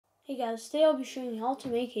Hey guys, today I'll be showing you how to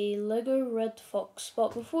make a Lego red fox.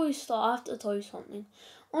 But before we start, I have to tell you something.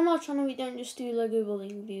 On our channel we don't just do Lego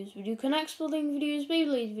building videos, we do Connects building videos,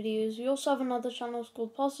 Beyblade videos. We also have another channel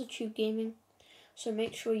called Parsatube Gaming. So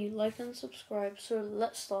make sure you like and subscribe. So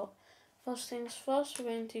let's start. First things first, we're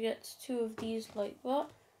going to get 2 of these like that.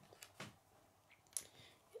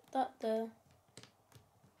 Get that there.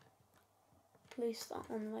 Place that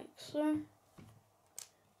on like so.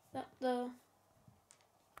 That there.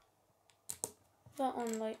 That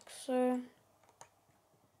on like so.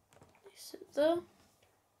 Place it there.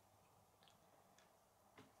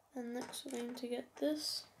 And next we're going to get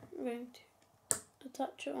this. We're going to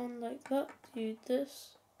attach it on like that. Do this.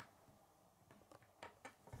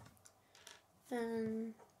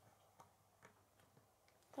 And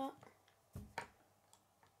that.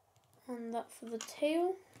 And that for the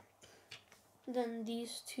tail. Then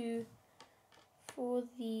these 2 for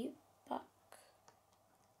the back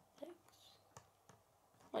legs.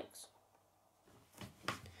 Like so.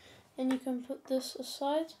 Then you can put this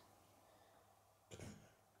aside.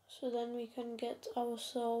 So then we can get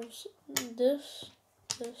ourselves this.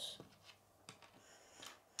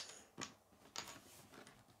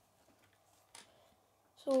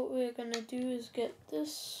 So what we're going to do is get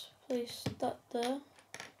this, place that there,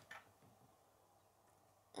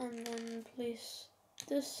 and then place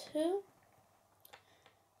this here.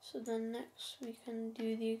 So then next we can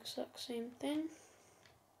do the exact same thing.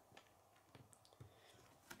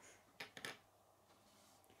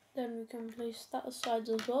 Then we can place that aside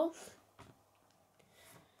as well.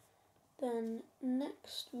 Then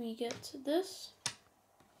next we get this.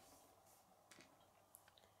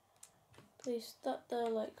 Place that there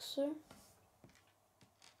like so.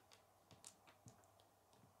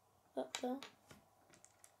 That there.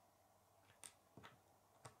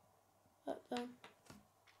 That there.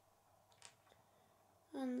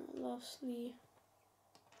 And lastly,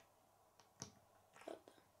 that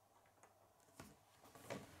there.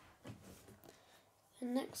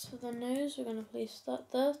 And next for the nose, we're going to place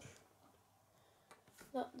that there.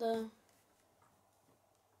 That there.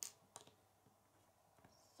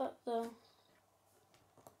 That there.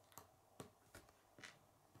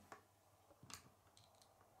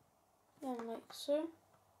 Then like so.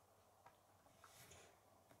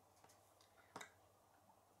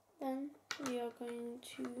 Then we are going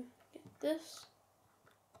to get this,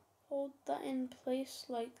 hold that in place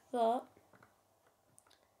like that.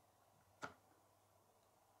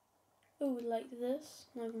 Oh, like this,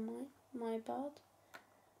 never mind, my bad.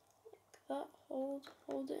 Like that,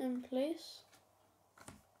 hold it in place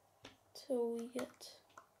till we get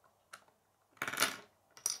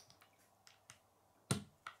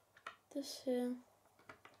this here,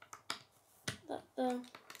 that there.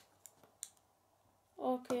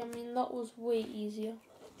 Okay, I mean that was way easier.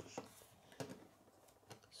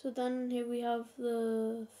 So then here we have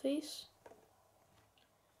the face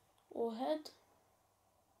or head.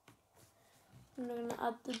 And we're going to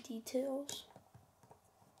add the details.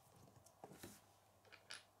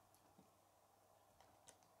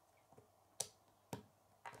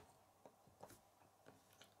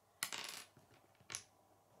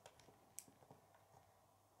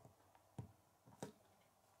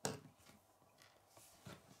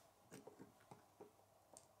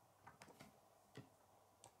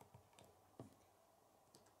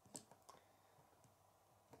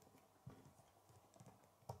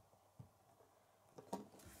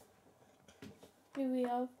 Here we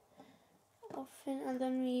have our fin, and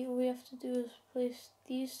then all we have to do is place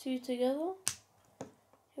these 2 together.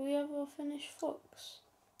 Here we have our finished fox.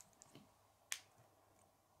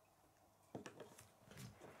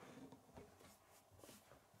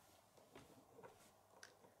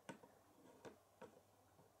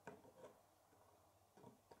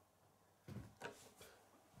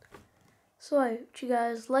 So I hope you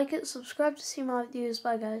guys like it, subscribe to see more videos.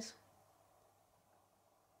 Bye guys.